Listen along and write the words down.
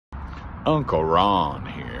Uncle Ron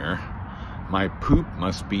here. My poop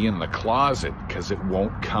must be in the closet because it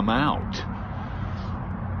won't come out.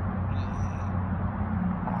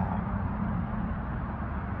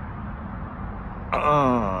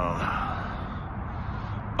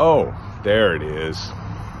 Oh, there it is.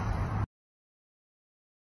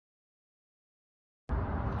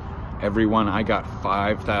 Everyone, I got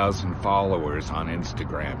 5,000 followers on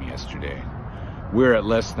Instagram yesterday. We're at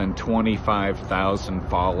less than 25,000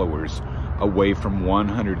 followers away from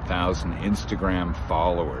 100,000 Instagram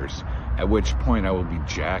followers, at which point I will be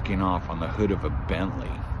jacking off on the hood of a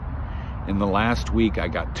Bentley. In the last week, I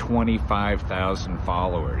got 25,000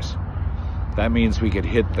 followers. That means we could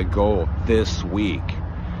hit the goal this week.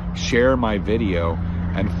 Share my video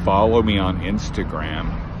and follow me on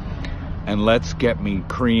Instagram. And let's get me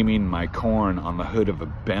creaming my corn on the hood of a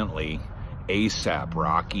Bentley ASAP,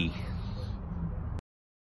 Rocky.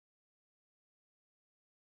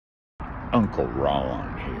 Uncle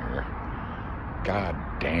Ron here. God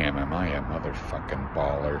damn, am I a motherfucking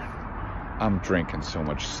baller. I'm drinking so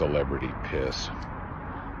much celebrity piss.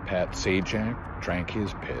 Pat Sajak drank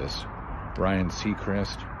his piss. Ryan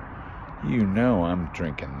Seacrest, you know I'm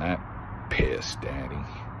drinking that piss, Daddy.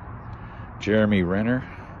 Jeremy Renner,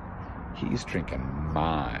 he's drinking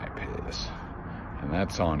my piss. And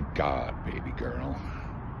that's on God, baby girl.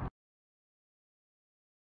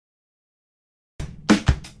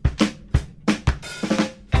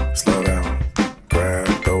 Slow down,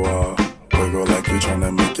 grab the wall, wiggle like you're trying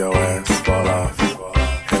to make your ass fall off.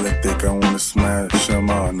 Hella thick, I wanna smash them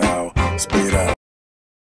all now. Speed up.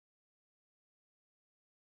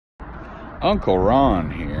 Uncle Ron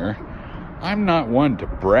here. I'm not one to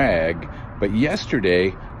brag, but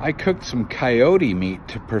yesterday I cooked some coyote meat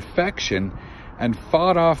to perfection and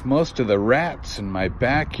fought off most of the rats in my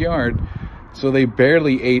backyard, so they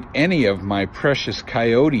barely ate any of my precious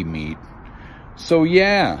coyote meat. So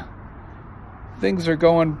yeah, things are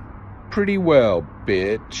going pretty well,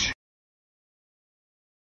 bitch.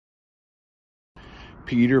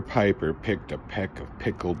 Peter Piper picked a peck of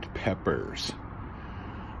pickled peppers.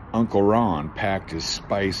 Uncle Ron packed his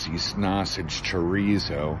spicy sausage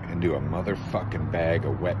chorizo into a motherfucking bag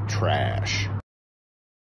of wet trash.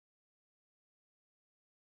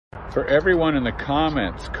 For everyone in the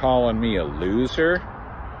comments calling me a loser,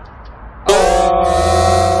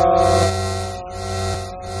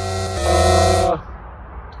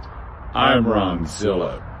 I'm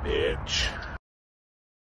Ronzilla, bitch.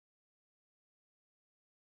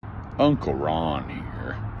 Uncle Ron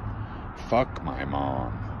here. Fuck my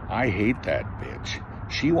mom. I hate that bitch.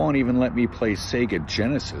 She won't even let me play Sega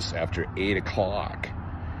Genesis after 8 o'clock.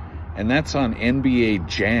 And that's on NBA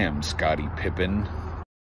Jam, Scottie Pippen.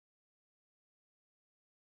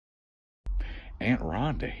 Aunt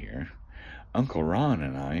Rhonda here. Uncle Ron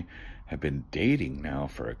and I have been dating now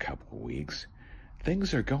for a couple of weeks.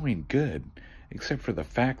 Things are going good, except for the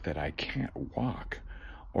fact that I can't walk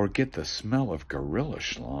or get the smell of gorilla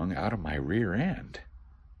schlong out of my rear end.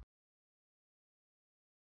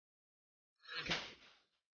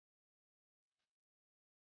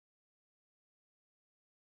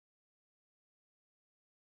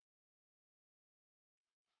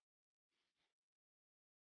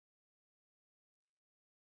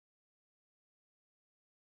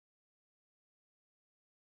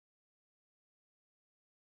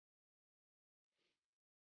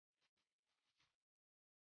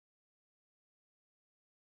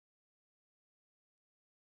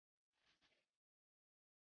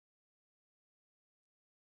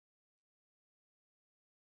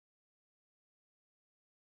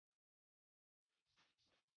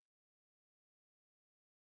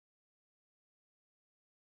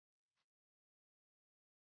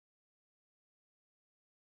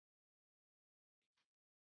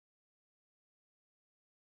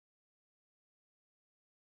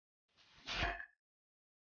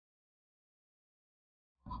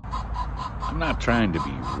 I'm not trying to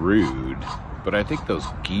be rude, but I think those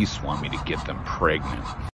geese want me to get them pregnant.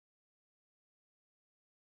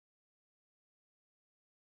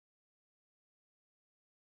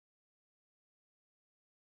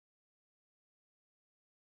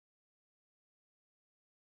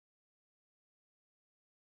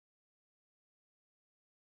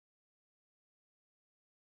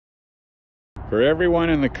 For everyone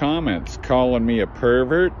in the comments calling me a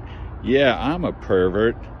pervert, yeah, I'm a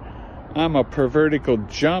pervert. I'm a pervertical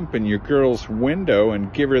jump in your girl's window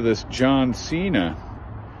and give her this John Cena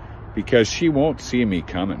because she won't see me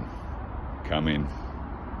coming.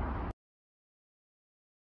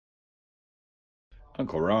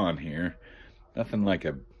 Uncle Ron here. Nothing like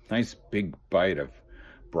a nice big bite of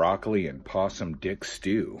broccoli and possum dick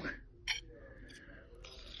stew.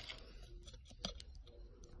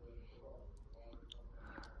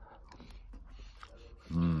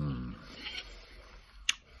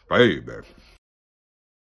 baby.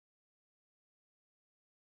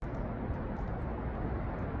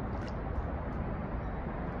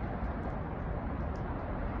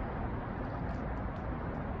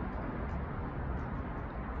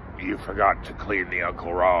 You forgot to clean the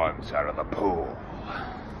Uncle Ron's out of the pool.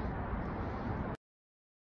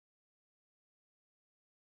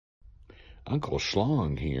 Uncle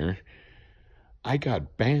Schlong here. I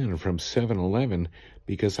got banned from 7-Eleven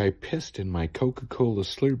because I pissed in my Coca-Cola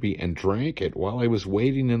Slurpee and drank it while I was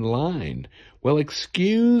waiting in line. Well,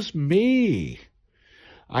 excuse me.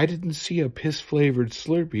 I didn't see a piss-flavored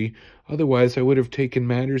Slurpee, otherwise I would have taken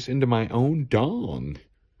matters into my own dong.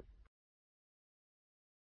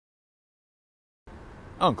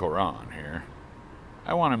 Uncle Ron here.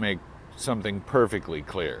 I want to make something perfectly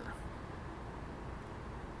clear.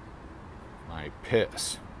 My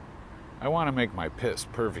piss. I want to make my piss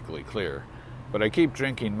perfectly clear, but I keep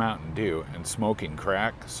drinking Mountain Dew and smoking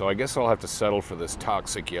crack, so I guess I'll have to settle for this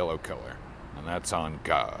toxic yellow color. And that's on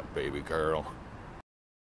God, baby girl.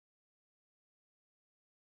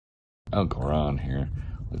 Uncle Ron here.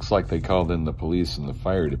 Looks like they called in the police and the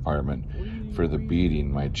fire department for the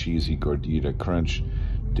beating my cheesy gordita crunch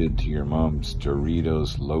did to your mom's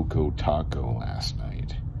Doritos Loco Taco last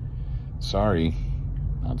night. Sorry.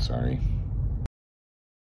 Not sorry.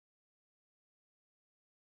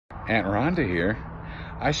 Aunt Rhonda here.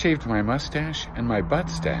 I shaved my mustache and my butt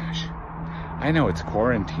stash. I know it's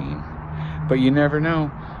quarantine, but you never know.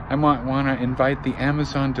 I might want to invite the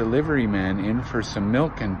Amazon delivery man in for some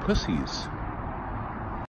milk and pussies.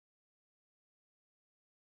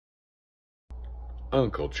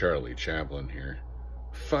 Uncle Charlie Chaplin here.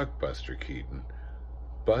 Fuck Buster Keaton.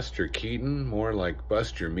 Buster Keaton, more like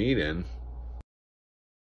bust your meat in.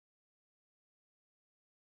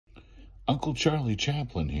 Uncle Charlie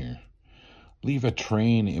Chaplin here. Leave a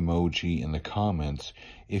train emoji in the comments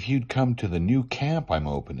if you'd come to the new camp I'm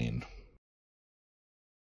opening.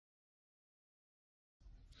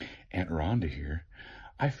 Aunt Rhonda here.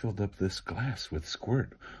 I filled up this glass with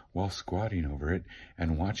squirt while squatting over it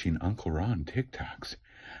and watching Uncle Ron TikToks.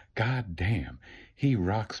 God damn, he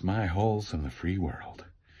rocks my holes in the free world.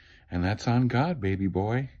 And that's on God, baby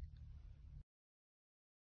boy.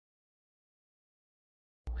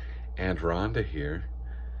 Aunt Rhonda here.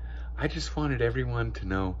 I just wanted everyone to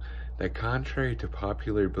know that contrary to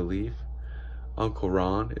popular belief, Uncle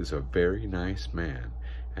Ron is a very nice man,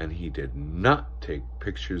 and he did not take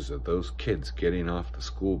pictures of those kids getting off the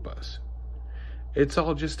school bus. It's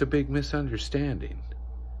all just a big misunderstanding.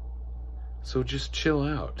 So just chill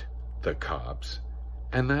out, the cops.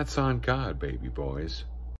 And that's on God, baby boys.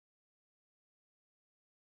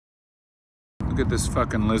 Look at this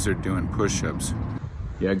fucking lizard doing push-ups.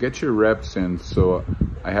 Yeah, get your reps in so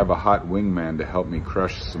I have a hot wingman to help me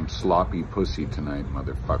crush some sloppy pussy tonight,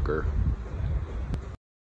 motherfucker.